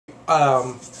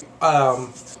um,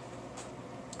 um,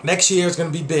 next year is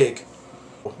going to be big.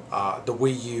 The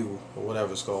Wii U, or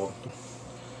whatever it's called.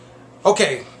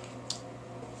 Okay,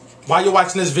 while you're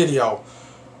watching this video,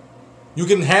 you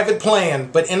can have it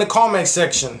planned, but in the comment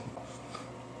section,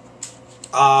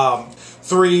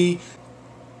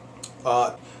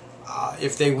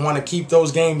 if they want to keep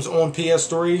those games on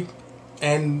PS3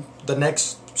 and the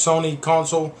next Sony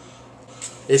console,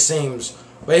 it seems.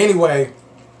 But anyway,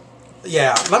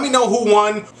 yeah, let me know who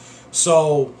won.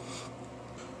 So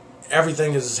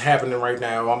everything is happening right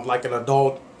now. I'm like an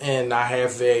adult and I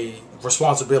have a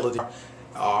responsibility.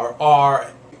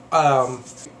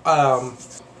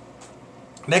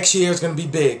 Next year is going to be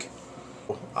big.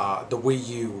 The Wii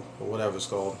U, or whatever it's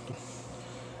called.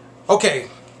 Okay,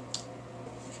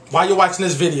 while you're watching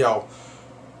this video,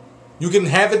 you can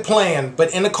have it planned,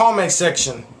 but in the comment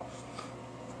section,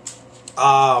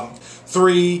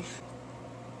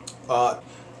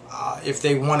 if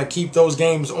they want to keep those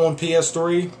games on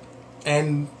PS3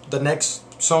 and the next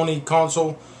Sony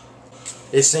console,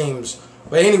 it seems.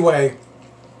 But anyway,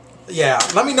 yeah,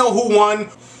 let me know who won.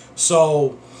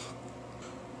 So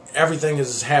everything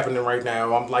is happening right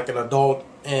now. I'm like an adult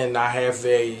and I have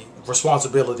a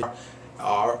responsibility.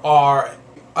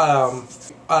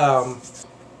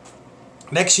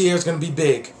 Next year is going to be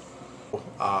big.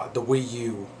 The Wii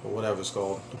U, or whatever it's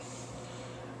called.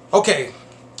 Okay,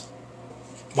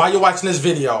 while you're watching this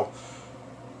video,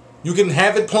 you can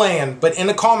have it planned, but in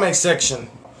the comment section,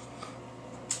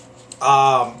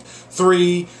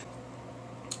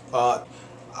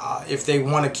 if they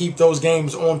want to keep those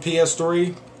games on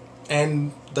PS3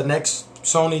 and the next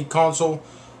Sony console,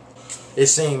 it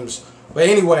seems. But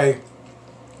anyway,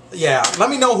 yeah, let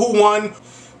me know who won.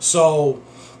 So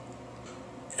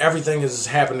everything is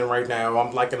happening right now.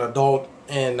 I'm like an adult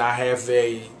and I have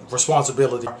a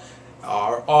responsibility.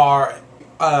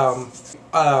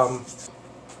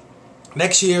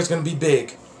 Next year is going to be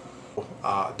big.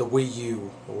 The Wii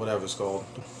U, or whatever it's called.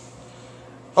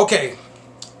 Okay,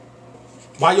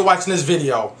 while you're watching this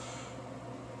video,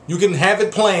 you can have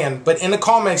it planned, but in the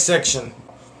comment section,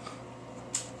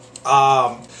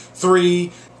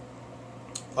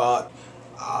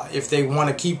 if they want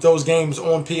to keep those games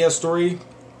on PS3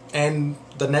 and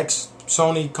the next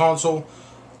Sony console,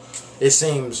 it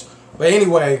seems. But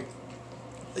anyway,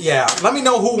 yeah, let me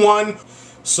know who won.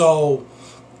 So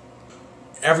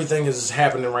everything is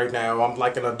happening right now. I'm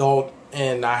like an adult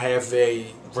and I have a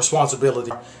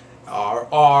responsibility.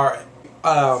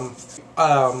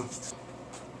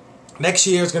 Next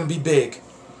year is going to be big.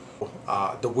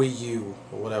 The Wii U,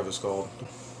 or whatever it's called.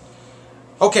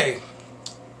 Okay,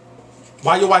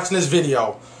 while you're watching this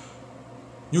video,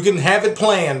 you can have it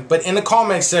planned, but in the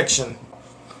comment section,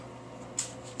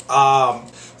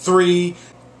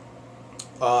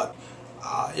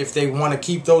 if they want to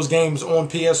keep those games on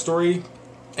PS3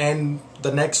 and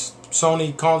the next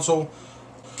Sony console,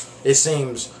 it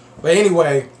seems. But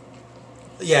anyway,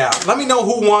 yeah, let me know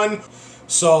who won.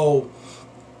 So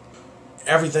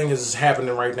everything is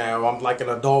happening right now. I'm like an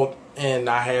adult and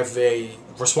I have a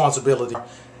responsibility.